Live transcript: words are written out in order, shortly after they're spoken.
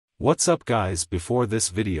What's up guys, before this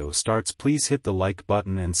video starts please hit the like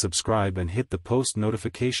button and subscribe and hit the post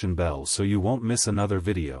notification bell so you won't miss another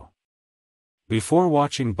video. Before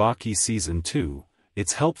watching Baki Season 2,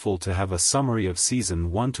 it's helpful to have a summary of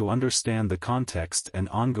Season 1 to understand the context and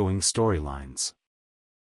ongoing storylines.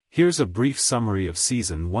 Here's a brief summary of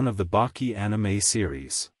Season 1 of the Baki anime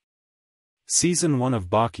series. Season 1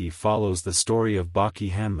 of Baki follows the story of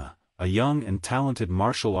Baki Hanma, a young and talented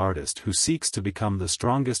martial artist who seeks to become the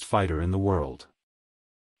strongest fighter in the world.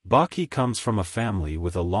 Baki comes from a family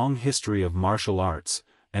with a long history of martial arts,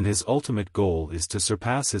 and his ultimate goal is to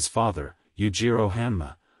surpass his father, Yujiro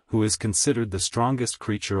Hanma, who is considered the strongest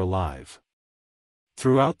creature alive.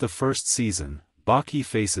 Throughout the first season, Baki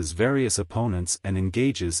faces various opponents and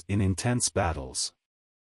engages in intense battles.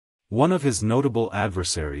 One of his notable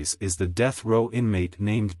adversaries is the death row inmate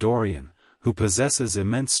named Dorian, who possesses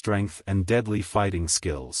immense strength and deadly fighting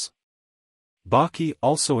skills. Baki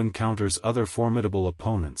also encounters other formidable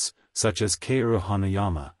opponents, such as Kaoru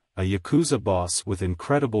Hanayama, a Yakuza boss with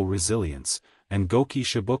incredible resilience, and Goki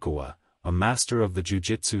Shibukawa, a master of the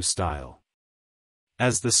jujitsu style.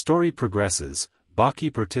 As the story progresses,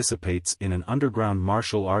 Baki participates in an underground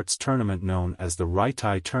martial arts tournament known as the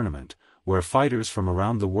Raitai Tournament, where fighters from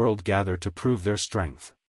around the world gather to prove their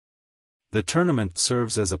strength. The tournament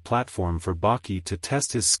serves as a platform for Baki to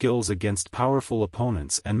test his skills against powerful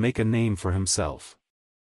opponents and make a name for himself.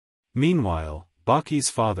 Meanwhile, Baki's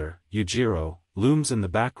father, Yujiro, looms in the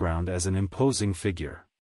background as an imposing figure.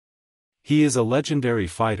 He is a legendary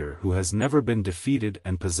fighter who has never been defeated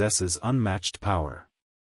and possesses unmatched power.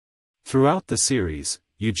 Throughout the series,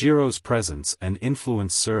 Yujiro's presence and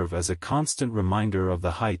influence serve as a constant reminder of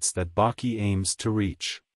the heights that Baki aims to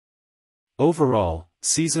reach. Overall,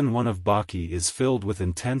 Season 1 of Baki is filled with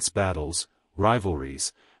intense battles,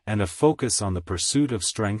 rivalries, and a focus on the pursuit of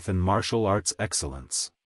strength and martial arts excellence.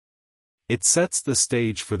 It sets the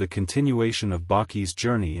stage for the continuation of Baki's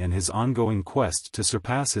journey and his ongoing quest to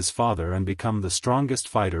surpass his father and become the strongest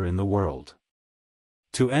fighter in the world.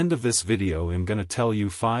 To end of this video, I'm gonna tell you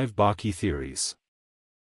 5 Baki theories.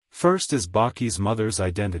 First is Baki's mother's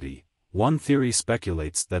identity. One theory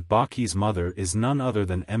speculates that Baki's mother is none other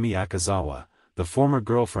than Emi Akazawa, the former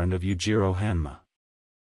girlfriend of Yujiro Hanma.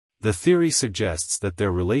 The theory suggests that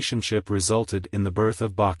their relationship resulted in the birth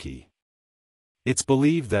of Baki. It's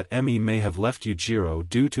believed that Emi may have left Yujiro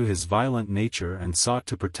due to his violent nature and sought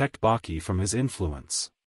to protect Baki from his influence.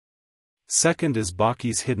 Second is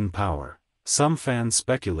Baki's hidden power. Some fans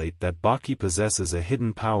speculate that Baki possesses a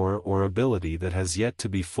hidden power or ability that has yet to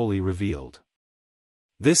be fully revealed.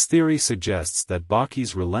 This theory suggests that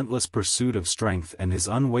Baki's relentless pursuit of strength and his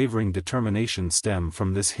unwavering determination stem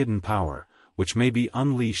from this hidden power, which may be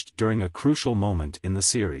unleashed during a crucial moment in the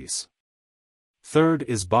series. Third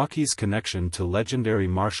is Baki's connection to legendary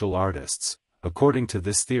martial artists. According to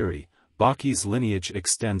this theory, Baki's lineage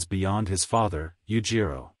extends beyond his father,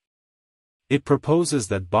 Yujiro. It proposes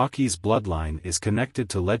that Baki's bloodline is connected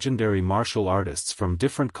to legendary martial artists from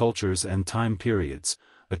different cultures and time periods,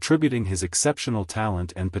 attributing his exceptional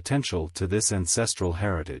talent and potential to this ancestral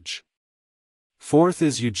heritage. Fourth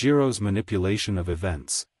is Yujiro's manipulation of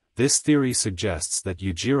events. This theory suggests that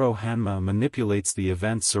Yujiro Hanma manipulates the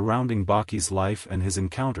events surrounding Baki's life and his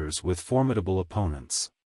encounters with formidable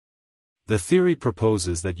opponents. The theory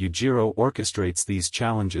proposes that Yujiro orchestrates these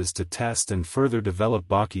challenges to test and further develop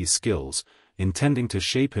Baki's skills, intending to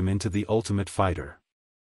shape him into the ultimate fighter.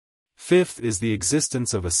 Fifth is the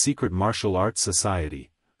existence of a secret martial arts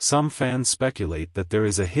society. Some fans speculate that there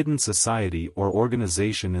is a hidden society or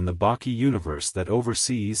organization in the Baki universe that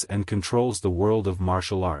oversees and controls the world of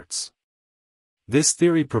martial arts. This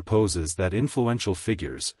theory proposes that influential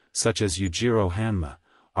figures, such as Yujiro Hanma,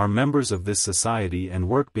 are members of this society and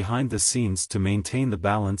work behind the scenes to maintain the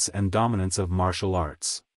balance and dominance of martial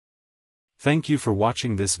arts. Thank you for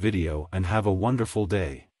watching this video and have a wonderful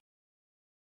day.